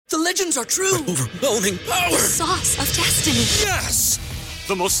The legends are true. Overwhelming power! Sauce of destiny. Yes!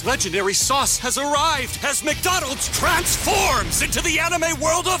 The most legendary sauce has arrived as McDonald's transforms into the anime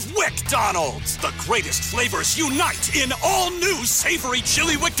world of WickDonald's. The greatest flavors unite in all new savory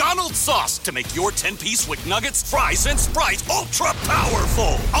chili McDonald's sauce to make your 10-piece Wick Nuggets, fries, and Sprite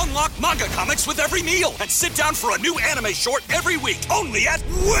ultra-powerful. Unlock manga comics with every meal and sit down for a new anime short every week only at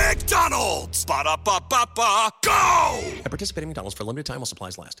WickDonald's. Ba-da-ba-ba-ba, go! At participating McDonald's for a limited time while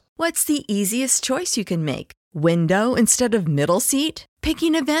supplies last. What's the easiest choice you can make? Window instead of middle seat?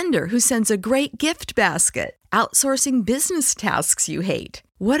 Picking a vendor who sends a great gift basket? Outsourcing business tasks you hate?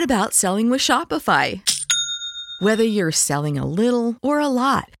 What about selling with Shopify? Whether you're selling a little or a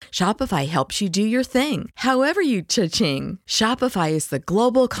lot, Shopify helps you do your thing, however you cha-ching. Shopify is the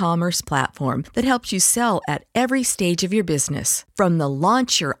global commerce platform that helps you sell at every stage of your business. From the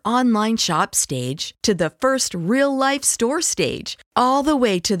launch your online shop stage to the first real-life store stage, all the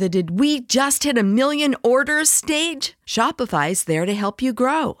way to the did we just hit 1 million orders stage. Shopify's there to help you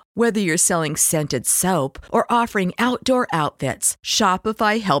grow. Whether you're selling scented soap or offering outdoor outfits,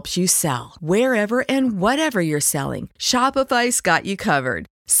 Shopify helps you sell. Wherever and whatever you're selling, Shopify's got you covered.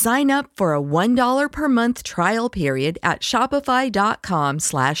 Sign up for a $1 per month trial period at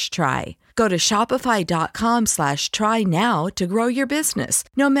shopify.com/try. Go to shopify.com/try now to grow your business,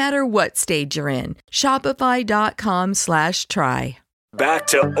 no matter what stage you're in. Shopify.com/try. Back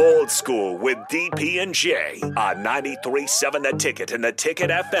to old school with DP and J on 93.7 The Ticket and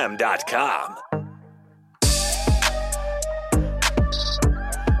theticketfm.com.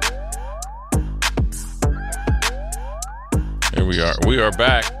 Here we are. We are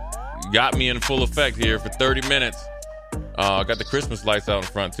back. Got me in full effect here for 30 minutes. I got the Christmas lights out in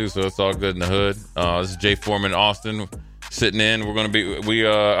front too, so it's all good in the hood. This is Jay Foreman Austin sitting in. We're going to be,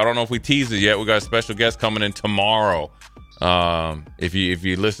 I don't know if we teased it yet. We got a special guest coming in tomorrow. If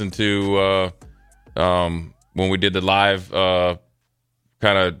you listen to when we did the live kind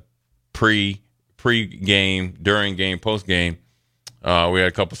of pre-game, during game, post game, we had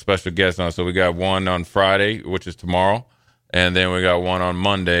a couple special guests on. So we got one on Friday, which is tomorrow, and then we got one on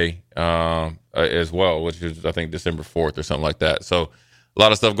Monday as well, which is I think December 4th or something like that. So a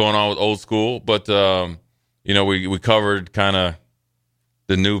lot of stuff going on with old school, but we covered kind of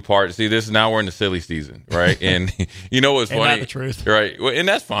the new part. See, this now we're in the silly season, right? And you know what's funny? Ain't that the truth? Right. Well, and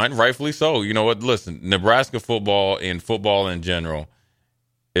that's fine, rightfully so. You know what? Listen, Nebraska football and football in general,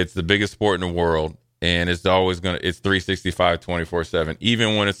 it's the biggest sport in the world, and it's always it's 365, 24/7.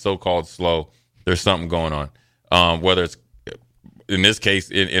 Even when it's so-called slow, there's something going on. Whether it's, in this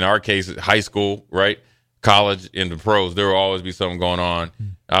case, in our case, high school, right? College, and the pros, there will always be something going on.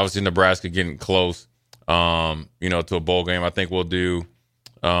 Obviously, Nebraska getting close, to a bowl game. I think we'll do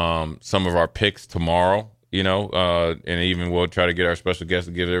some of our picks tomorrow, and even we'll try to get our special guest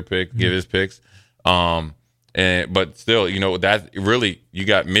to give his picks. But still, that really, you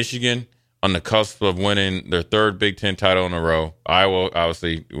got Michigan on the cusp of winning their third Big Ten title in a row. Iowa,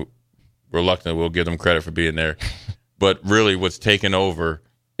 obviously, reluctant, we'll give them credit for being there. But really, what's taken over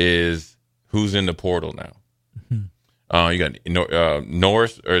is who's in the portal now. You got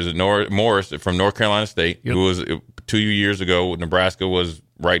Morris from North Carolina State, who was 2 years ago. Nebraska was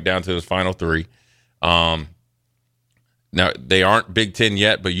right down to his final three. Now, they aren't Big Ten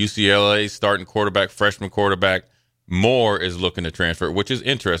yet, but UCLA starting quarterback, freshman quarterback, Moore is looking to transfer, which is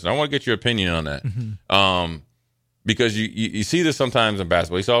interesting. I want to get your opinion on that. Because you see this sometimes in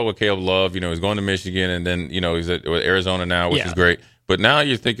basketball. You saw it with Caleb Love. He's going to Michigan, and then, he's with Arizona now, which is great. But now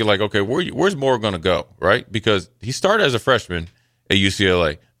you're thinking like, okay, where's Moore going to go, right? Because he started as a freshman at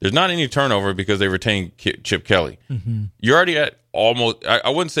UCLA. There's not any turnover because they retained Chip Kelly. You're already at almost, I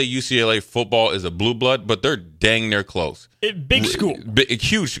wouldn't say UCLA football is a blue blood, but they're dang near close. Big school.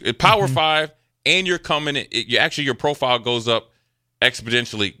 Huge. Power 5, and you're coming in. Your profile goes up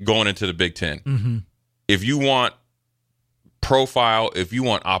exponentially going into the Big Ten. If you want profile, if you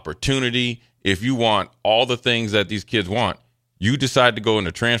want opportunity, if you want all the things that these kids want, you decide to go in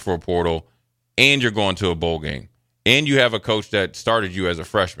the transfer portal, and you're going to a bowl game, and you have a coach that started you as a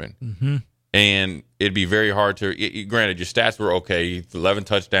freshman. And it'd be very hard to, granted, your stats were okay, 11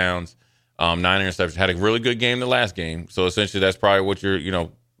 touchdowns, 9 interceptions, had a really good game the last game. So essentially that's probably what you're,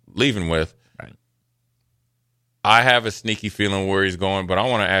 leaving with. Right. I have a sneaky feeling where he's going, but I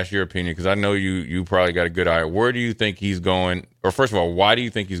want to ask your opinion because I know you probably got a good eye. Where do you think he's going? Or first of all, why do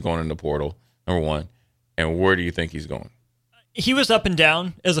you think he's going in the portal, number one? And where do you think he's going? He was up and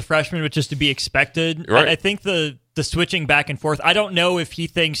down as a freshman, which is to be expected. Right. I think the switching back and forth, I don't know if he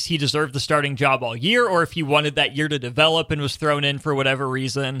thinks he deserved the starting job all year or if he wanted that year to develop and was thrown in for whatever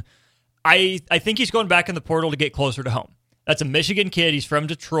reason. I think he's going back in the portal to get closer to home. That's a Michigan kid. He's from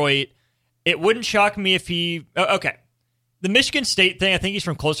Detroit. It wouldn't shock me if he... Okay. The Michigan State thing, I think he's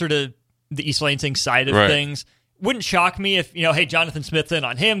from closer to the East Lansing side of things. Wouldn't shock me if, hey, Jonathan Smith's in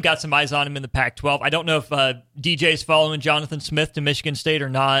on him, got some eyes on him in the Pac-12. I don't know if DJ's following Jonathan Smith to Michigan State or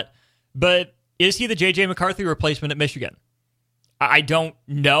not, but is he the J.J. McCarthy replacement at Michigan? I don't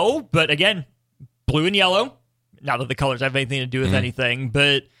know, but again, blue and yellow, not that the colors have anything to do with anything,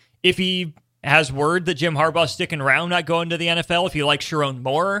 but if he has word that Jim Harbaugh's sticking around, not going to the NFL, if he likes Sharon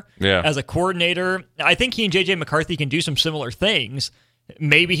Moore as a coordinator, I think he and J.J. McCarthy can do some similar things.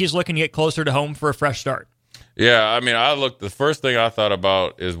 Maybe he's looking to get closer to home for a fresh start. Yeah, I mean, the first thing I thought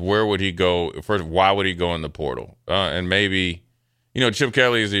about is where would he go? First, why would he go in the portal? And maybe, Chip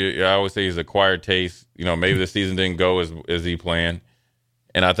Kelly I always say he's acquired taste. Maybe the season didn't go as he planned.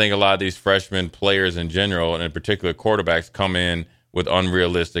 And I think a lot of these freshman players in general, and in particular quarterbacks, come in with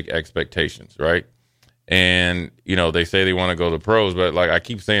unrealistic expectations, right? And, they say they want to go to the pros, but like I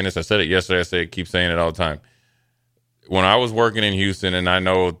keep saying this, I said it yesterday, keep saying it all the time. When I was working in Houston, and I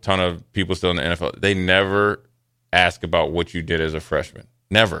know a ton of people still in the NFL, they never ask about what you did as a freshman.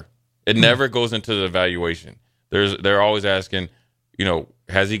 Never. It never goes into the evaluation. They're always asking,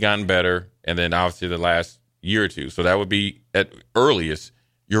 has he gotten better? And then obviously the last year or two. So that would be at earliest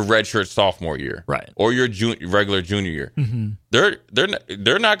your redshirt sophomore year, right? Or your regular junior year. Mm-hmm.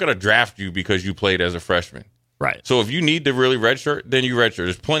 They're not going to draft you because you played as a freshman, right? So if you need to really redshirt, then you redshirt.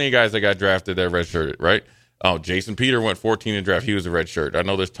 There's plenty of guys that got drafted that redshirted, right? Oh, Jason Peter went 14 in draft. He was a red shirt. I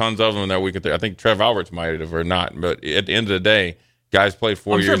know there's tons of them that we could. I think Trev Alberts might have or not. But at the end of the day, guys played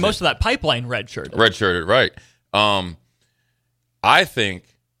 4 years. I'm sure most of that pipeline redshirted. Redshirted, right? I think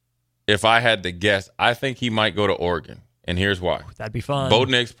if I had to guess, I think he might go to Oregon, and here's why. That'd be fun. Bo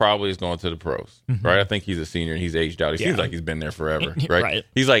Nix probably is going to the pros, right? I think he's a senior and he's aged out. He seems like he's been there forever, right? Right.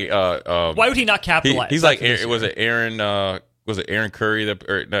 He's like, why would he not capitalize? He's like, was it Aaron? Was it Aaron Curry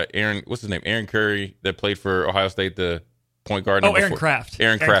Aaron? What's his name? Aaron Curry that played for Ohio State, the point guard. Aaron Kraft.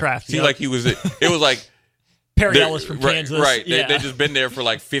 Aaron Kraft. Seemed like he was. It was like Perry Ellis from Kansas. Right. Yeah. They just been there for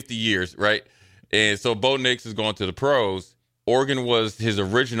like 50 years, right? And so Bo Nix is going to the pros. Oregon was his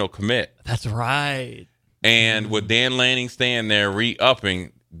original commit. That's right. And with Dan Lanning staying there,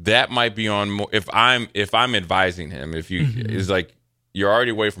 re-upping, that might be on more. If I'm advising him, if you is like. You're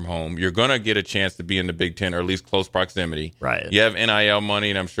already away from home. You're going to get a chance to be in the Big Ten or at least close proximity. Right. You have NIL money,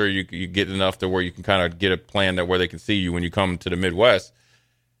 and I'm sure you get enough to where you can kind of get a plan where they can see you when you come to the Midwest.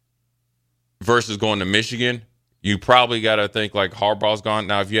 Versus going to Michigan, you probably got to think like Harbaugh's gone.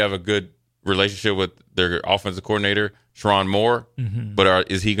 Now, if you have a good relationship with their offensive coordinator, Sharon Moore,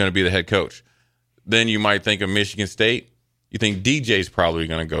 but is he going to be the head coach? Then you might think of Michigan State. You think DJ's probably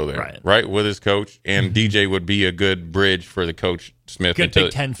going to go there, right, with his coach, and DJ would be a good bridge for the coach Smith. Good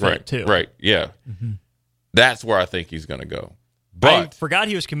Big Ten fit too, right? Yeah, that's where I think he's going to go. But I forgot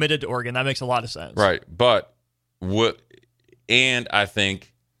he was committed to Oregon. That makes a lot of sense, right? But and I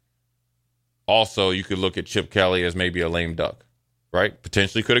think also you could look at Chip Kelly as maybe a lame duck, right?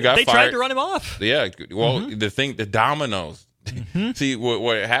 Potentially could have got fired. They tried to run him off. Yeah, well, the dominoes. See,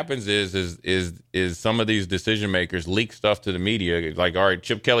 what happens is some of these decision makers leak stuff to the media. Like, all right,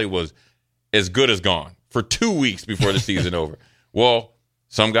 Chip Kelly was as good as gone for 2 weeks before the season over. Well,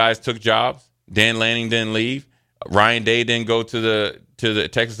 some guys took jobs. Dan Lanning didn't leave. Ryan Day didn't go to the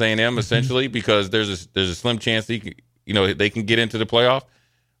Texas A&M essentially because there's a slim chance they can get into the playoff.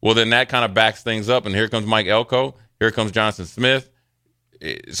 Well, then that kind of backs things up. And here comes Mike Elko. Here comes Johnson Smith.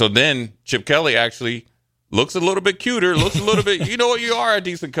 So then Chip Kelly actually looks a little bit cuter, looks a little bit, you are a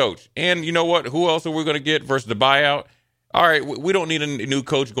decent coach. And you know what? Who else are we going to get versus the buyout? All right, we don't need a new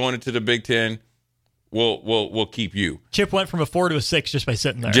coach going into the Big Ten. We'll keep you. Chip went from a 4 to a 6 just by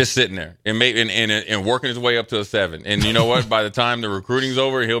sitting there. Just sitting there and working his way up to a 7. And you know what? By the time the recruiting's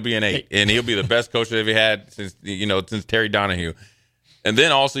over, he'll be an 8. And he'll be the best coach that we've had since Terry Donahue. And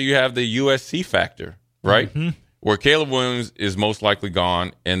then also you have the USC factor, right? Where Caleb Williams is most likely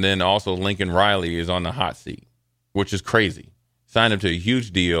gone, and then also Lincoln Riley is on the hot seat, which is crazy. Signed him to a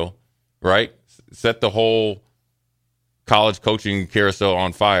huge deal, right? Set the whole college coaching carousel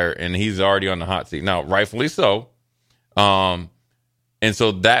on fire, and he's already on the hot seat. Now, rightfully so. And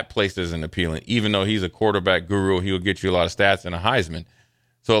so that place isn't appealing. Even though he's a quarterback guru, he'll get you a lot of stats and a Heisman.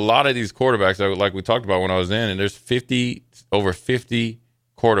 So a lot of these quarterbacks, like we talked about when I was in, and there's over 50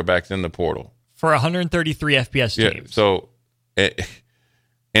 quarterbacks in the portal. For 133 FBS teams. Yeah, so,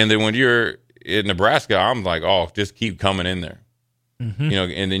 and then when you're in Nebraska, I'm like, just keep coming in there.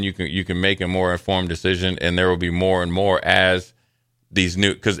 And then you can make a more informed decision, and there will be more and more as these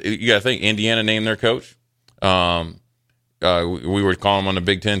new, because you got to think Indiana named their coach. We were calling him on the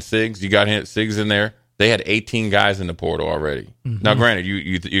Big Ten Sigs. You got Sigs in there. they had 18 guys in the portal already. Mm-hmm. Now, granted,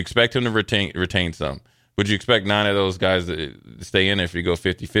 you expect him to retain some, but you expect 9 of those guys to stay in if you go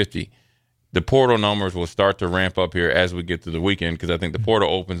 50-50. The portal numbers will start to ramp up here as we get to the weekend because I think the portal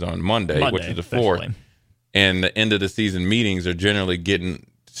opens on Monday, which is the 4th. Definitely. And the end of the season meetings are generally getting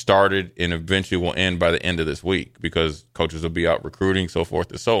started and eventually will end by the end of this week because coaches will be out recruiting, so forth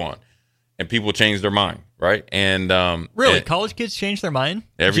and so on. And people change their mind, right? And really, and college kids change their mind?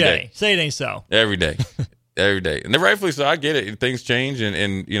 Every day. Say it ain't so. Every day. Every day. And rightfully so. I get it. Things change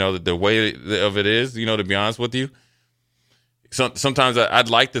and you know, the way of it is, you know, to be honest with you, sometimes I'd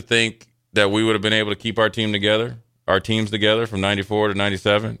like to think that we would have been able to keep our teams together from 94 to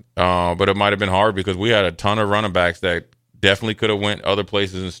 97. But it might have been hard because we had a ton of running backs that definitely could have went other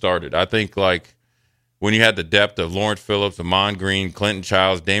places and started. I think like when you had the depth of Lawrence Phillips, Amon Green, Clinton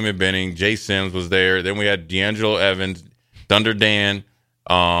Childs, Damon Benning, Jay Sims was there. Then we had D'Angelo Evans, Thunder Dan,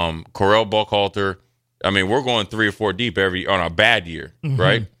 Correll Buckhalter. I mean, we're going 3 or 4 deep on a bad year,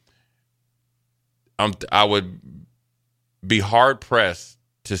 right? I would be hard pressed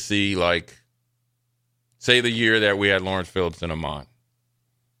to see, like, say the year that we had Lawrence Phillips and Amon.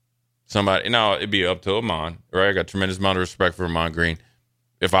 Now it'd be up to Amon, right? I got a tremendous amount of respect for Amon Green.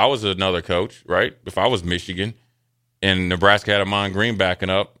 If I was another coach, right? If I was Michigan and Nebraska had Amon Green backing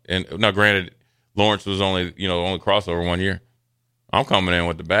up, and now granted, Lawrence was only crossover 1 year. I'm coming in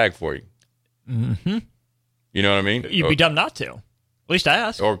with the bag for you. Mm-hmm. You know what I mean? You'd be dumb not to. At least I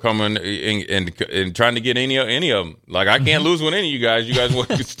asked. Or coming and trying to get any of them. Like, I can't lose with any of you guys. You guys want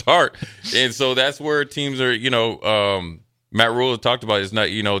to start. And so that's where teams are, Matt Rule talked about it. It's not,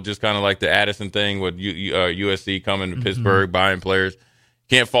 just kind of like the Addison thing with USC coming to Pittsburgh, buying players.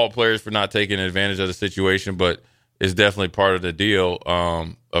 Can't fault players for not taking advantage of the situation, but it's definitely part of the deal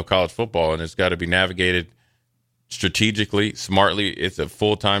of college football, and it's got to be navigated strategically, smartly. It's a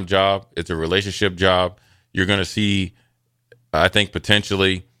full-time job. It's a relationship job. You're going to see, I think,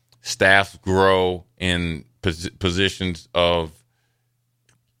 potentially staffs grow in positions of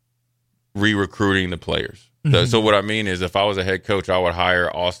re-recruiting the players. So what I mean is if I was a head coach, I would hire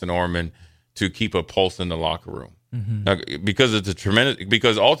Austin Orman to keep a pulse in the locker room. Now,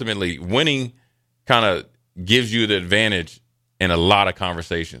 because ultimately winning kind of gives you the advantage in a lot of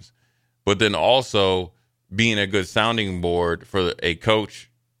conversations, but then also being a good sounding board for a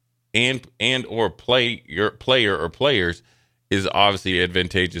coach and or player or players is obviously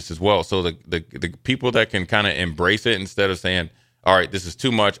advantageous as well. So the people that can kind of embrace it instead of saying, all right, this is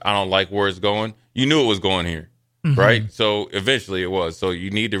too much, I don't like where it's going. You knew it was going here, right? So eventually it was. So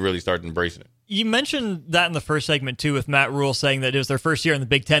you need to really start embracing it. You mentioned that in the first segment, too, with Matt Rule saying that it was their first year in the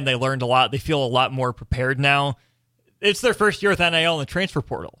Big Ten. They learned a lot. They feel a lot more prepared now. It's their first year with NIL and the transfer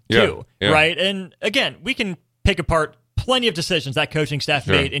portal, too, right? And, again, we can pick apart plenty of decisions that coaching staff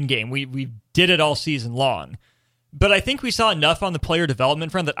made in-game. We did it all season long. But I think we saw enough on the player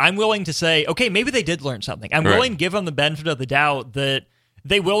development front that I'm willing to say, okay, maybe they did learn something. I'm willing to give them the benefit of the doubt that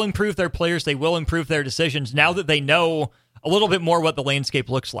they will improve their players, they will improve their decisions now that they know a little bit more what the landscape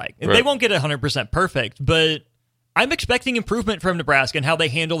looks like. Right. They won't get 100% perfect, but I'm expecting improvement from Nebraska in how they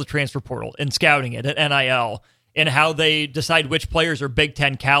handle the transfer portal and scouting it at NIL and how they decide which players are Big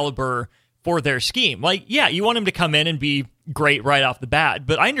Ten caliber for their scheme. Like, yeah, you want him to come in and be great right off the bat,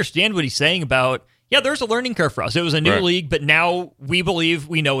 but I understand what he's saying about, there's a learning curve for us. It was a new league, but now we believe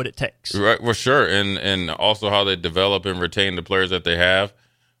we know what it takes. Right, well, sure, and also how they develop and retain the players that they have.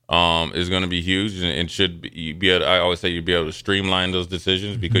 Is going to be huge and should be able to, I always say you'd be able to streamline those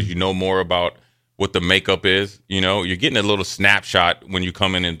decisions because you know more about what the makeup is. You're getting a little snapshot when you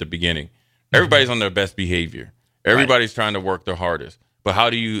come in at the beginning. Everybody's on their best behavior. Everybody's trying to work their hardest. But how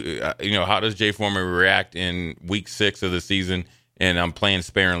do how does Jay Foreman react in week 6 of the season? And I'm playing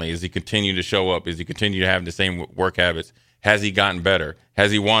sparingly. Does he continue to show up? Does he continue to have the same work habits? Has he gotten better?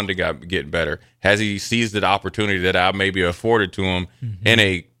 Has he wanted to get better? Has he seized the opportunity that I maybe afforded to him in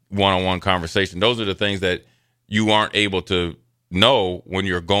a one-on-one conversation? Those are the things that you aren't able to know when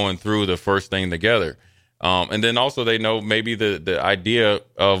you're going through the first thing together. And then also they know maybe the idea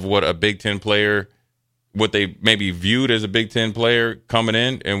of what a Big Ten player, what they maybe viewed as a Big Ten player coming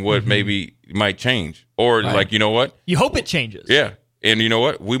in and what maybe might change. Or like, you know what? You hope it changes. Yeah. And you know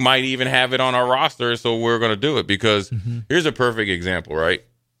what? We might even have it on our roster, so we're going to do it because here's a perfect example, right?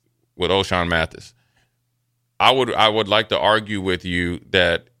 With O'Shawn Mathis. I would like to argue with you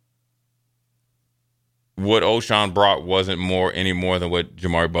that what O'Shawn brought wasn't any more than what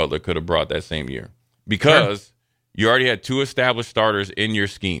Jamari Butler could have brought that same year. Because you already had 2 established starters in your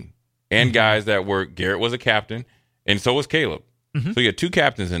scheme and guys that were, Garrett was a captain, and so was Caleb. So you had 2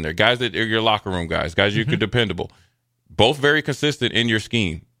 captains in there, guys that are your locker room guys you could dependable. Both very consistent in your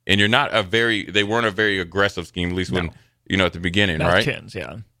scheme. And they weren't a very aggressive scheme, at least when, at the beginning, right? Chins,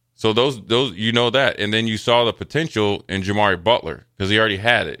 yeah. So those, that. And then you saw the potential in Jamari Butler because he already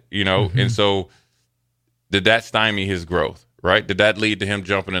had it, And so did that stymie his growth, right? Did that lead to him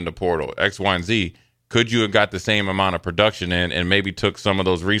jumping in the portal? X, Y, and Z. Could you have got the same amount of production in and maybe took some of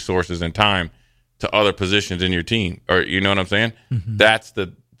those resources and time to other positions in your team? Or you know what I'm saying? Mm-hmm. That's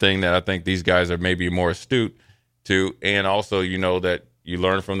the thing that I think these guys are maybe more astute to. And also, that you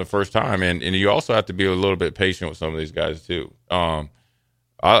learn from the first time. And you also have to be a little bit patient with some of these guys too.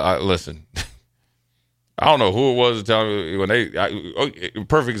 I listen. I don't know who it was to tell me when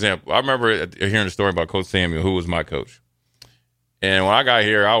perfect example. I remember hearing a story about Coach Samuel, who was my coach. And when I got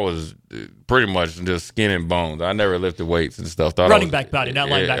here, I was pretty much just skin and bones. I never lifted weights and stuff. Running back body, not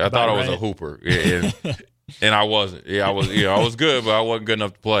linebacker body. I thought I was right? a hooper, and I wasn't. Yeah, I was. I was good, but I wasn't good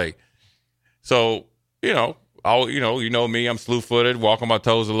enough to play. So me, I'm slew-footed, walk on my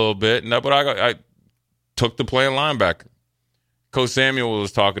toes a little bit, but I took to playing linebacker. Coach Samuel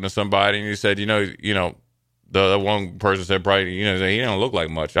was talking to somebody, and he said, the one person said, probably, he don't look like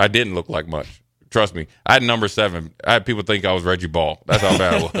much. I didn't look like much. Trust me. I had number 7. I had people think I was Reggie Ball. That's how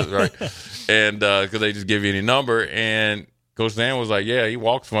bad it was, right? And because they just give you any number. And Coach Samuel was like, yeah, he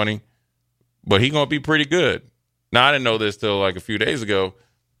walks funny, but he going to be pretty good. Now, I didn't know this till like a few days ago,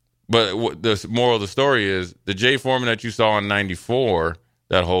 but the moral of the story is the Jay Foreman that you saw in 94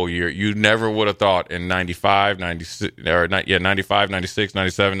 that whole year, you never would have thought in 95, 96, 96,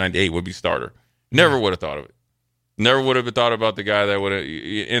 97, 98 would be starter. Never would have thought of it. Never would have thought about the guy that would have,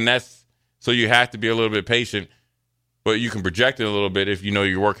 and that's, so you have to be a little bit patient, but you can project it a little bit if you know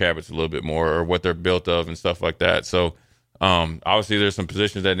your work habits a little bit more or what they're built of and stuff like that. So obviously there's some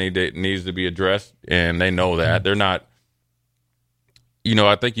positions that needs to be addressed, and they know that. They're not,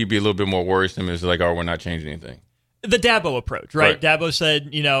 I think you'd be a little bit more worrisome is like, oh, we're not changing anything. The Dabo approach, right? Dabo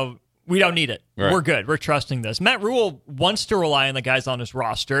said, we don't need it. Right. We're good. We're trusting this. Matt Rule wants to rely on the guys on his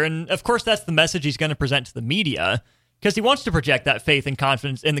roster, and of course that's the message he's going to present to the media because he wants to project that faith and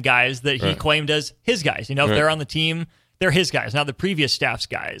confidence in the guys that he claimed as his guys. If they're on the team, they're his guys, not the previous staff's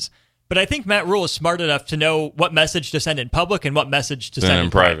guys. But I think Matt Rule is smart enough to know what message to send in public and what message to send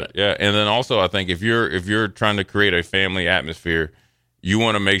in private. Yeah, and then also I think if you're trying to create a family atmosphere, you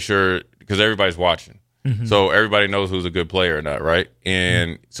want to make sure because everybody's watching. Mm-hmm. So everybody knows who's a good player or not, right?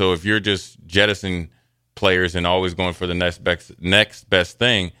 And so if you're just jettisoning players and always going for the next best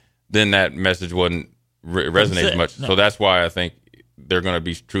thing, then that message wouldn't resonate as much. No. So that's why I think they're going to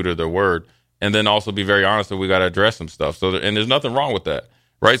be true to their word, and then also be very honest that we got to address some stuff. So and there's nothing wrong with that,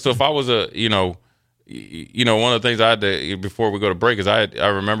 right? So if I was one of the things I had to before we go to break is I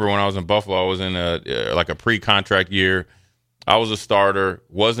remember when I was in Buffalo, I was in a pre-contract year. I was a starter,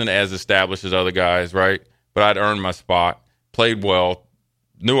 wasn't as established as other guys, right? But I'd earned my spot, played well,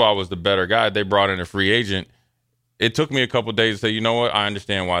 knew I was the better guy. They brought in a free agent. It took me a couple of days to say, you know what? I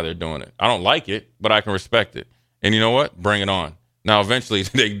understand why they're doing it. I don't like it, but I can respect it. And you know what? Bring it on. Now, eventually,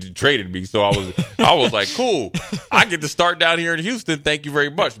 they traded me, so I was like, cool. I get to start down here in Houston. Thank you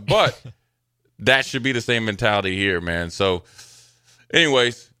very much. But that should be the same mentality here, man. So,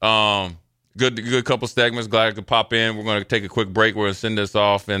 anyways, Good couple segments. Glad I could pop in. We're going to take a quick break. We're going to send this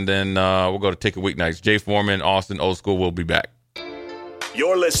off, and then we'll go to Ticket Weeknights. Jay Foreman, Austin, Old School. We'll be back.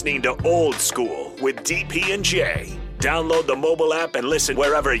 You're listening to Old School with DP and J. Download the mobile app and listen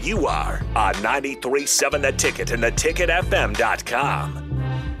wherever you are on 93.7 The Ticket and theticketfm.com.